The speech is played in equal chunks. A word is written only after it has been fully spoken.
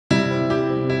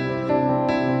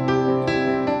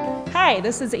Hi,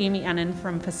 this is Amy Ennen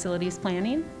from Facilities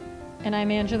Planning. And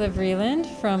I'm Angela Vreeland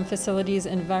from Facilities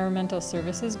Environmental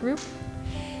Services Group.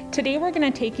 Today we're going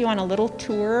to take you on a little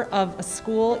tour of a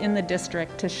school in the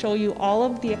district to show you all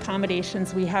of the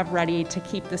accommodations we have ready to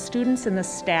keep the students and the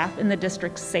staff in the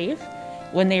district safe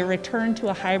when they return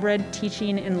to a hybrid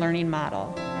teaching and learning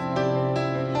model.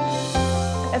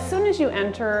 As soon as you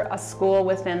enter a school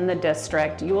within the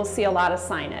district, you will see a lot of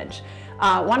signage.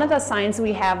 One of the signs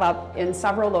we have up in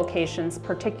several locations,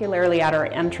 particularly at our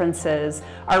entrances,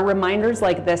 are reminders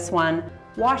like this one: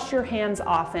 wash your hands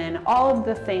often, all of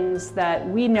the things that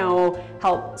we know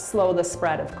help slow the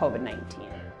spread of COVID-19.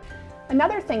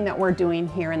 Another thing that we're doing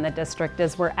here in the district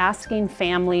is we're asking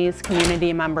families,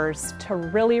 community members to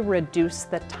really reduce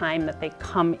the time that they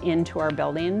come into our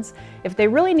buildings. If they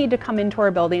really need to come into our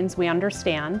buildings, we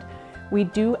understand. We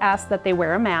do ask that they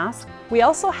wear a mask. We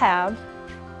also have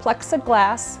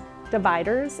plexiglass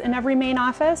dividers in every main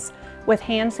office with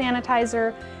hand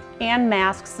sanitizer and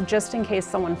masks just in case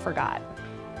someone forgot.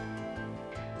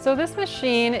 So this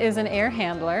machine is an air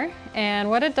handler, and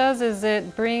what it does is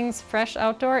it brings fresh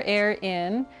outdoor air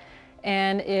in,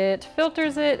 and it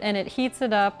filters it and it heats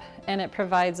it up and it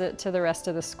provides it to the rest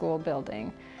of the school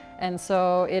building. And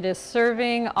so it is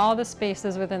serving all the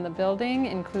spaces within the building,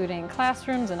 including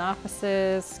classrooms and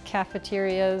offices,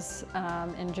 cafeterias,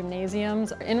 and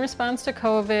gymnasiums. In response to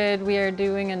COVID, we are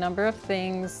doing a number of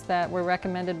things that were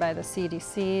recommended by the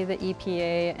CDC, the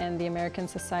EPA, and the American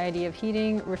Society of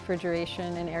Heating,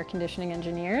 Refrigeration, and Air Conditioning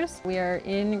Engineers. We are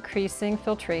increasing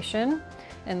filtration.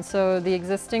 And so the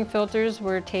existing filters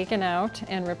were taken out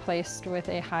and replaced with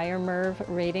a higher MERV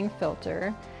rating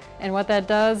filter. And what that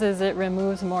does is it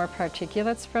removes more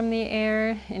particulates from the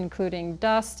air, including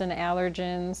dust and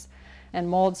allergens and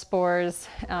mold spores,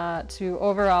 to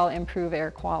overall improve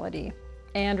air quality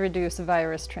and reduce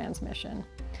virus transmission.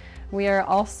 We are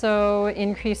also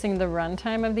increasing the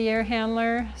runtime of the air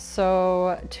handler.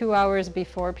 So 2 hours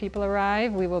before people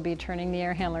arrive, we will be turning the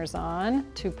air handlers on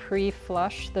to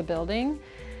pre-flush the building.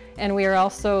 And we are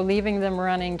also leaving them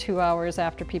running 2 hours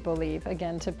after people leave,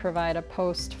 again, to provide a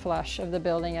post-flush of the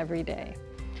building every day.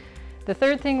 The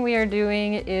third thing we are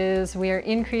doing is we are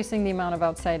increasing the amount of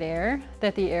outside air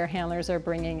that the air handlers are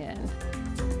bringing in.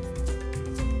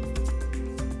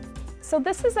 So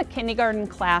this is a kindergarten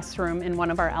classroom in one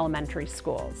of our elementary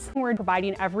schools. We're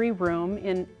providing every room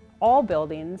in all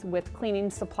buildings with cleaning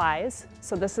supplies.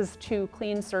 So this is to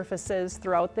clean surfaces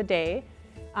throughout the day.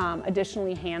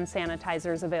 Additionally, hand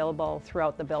sanitizers available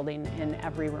throughout the building in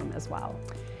every room as well.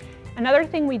 Another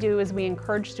thing we do is we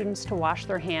encourage students to wash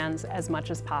their hands as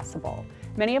much as possible.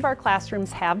 Many of our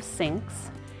classrooms have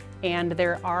sinks, and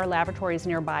there are lavatories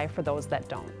nearby for those that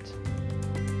don't.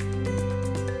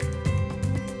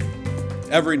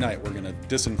 Every night we're going to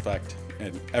disinfect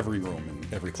in every room in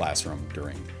every classroom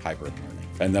during hybrid learning.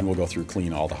 And then we'll go through,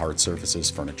 clean all the hard surfaces,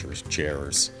 furniture,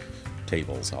 chairs,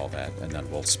 tables, all that, and then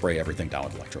we'll spray everything down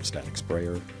with electrostatic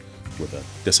sprayer with a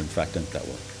disinfectant that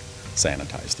will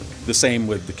sanitize the room. The same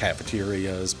with the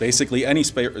cafeterias, basically any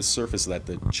surface that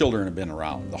the children have been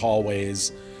around, the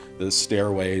hallways, the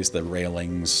stairways, the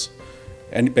railings,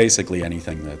 and basically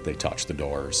anything that they touch, the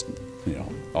doors, you know,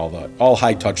 all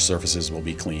high-touch surfaces will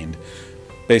be cleaned.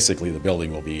 Basically, the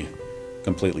building will be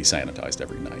completely sanitized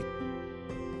every night.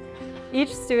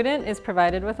 Each student is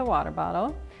provided with a water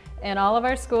bottle. And all of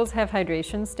our schools have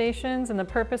hydration stations, and the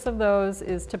purpose of those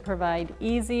is to provide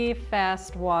easy,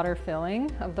 fast water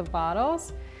filling of the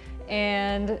bottles.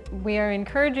 And we are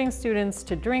encouraging students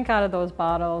to drink out of those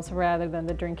bottles rather than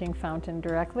the drinking fountain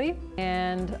directly.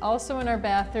 And also in our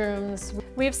bathrooms,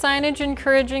 we have signage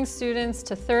encouraging students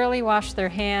to thoroughly wash their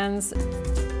hands.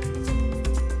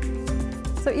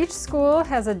 So each school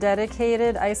has a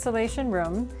dedicated isolation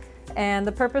room. And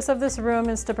the purpose of this room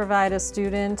is to provide a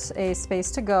student a space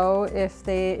to go if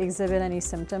they exhibit any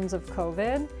symptoms of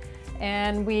COVID.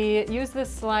 And we use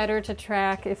this slider to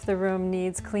track if the room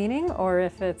needs cleaning or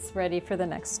if it's ready for the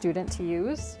next student to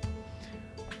use.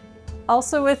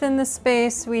 Also within the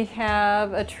space, we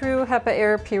have a true HEPA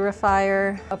air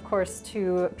purifier, of course,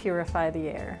 to purify the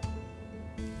air.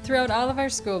 Throughout all of our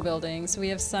school buildings, we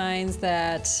have signs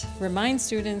that remind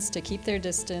students to keep their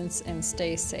distance and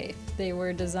stay safe. They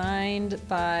were designed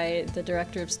by the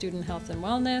Director of Student Health and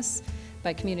Wellness,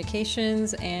 by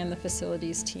Communications, and the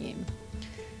facilities team.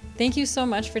 Thank you so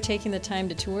much for taking the time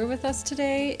to tour with us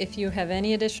today. If you have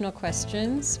any additional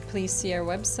questions, please see our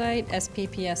website,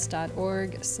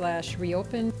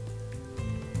 spps.org/reopen.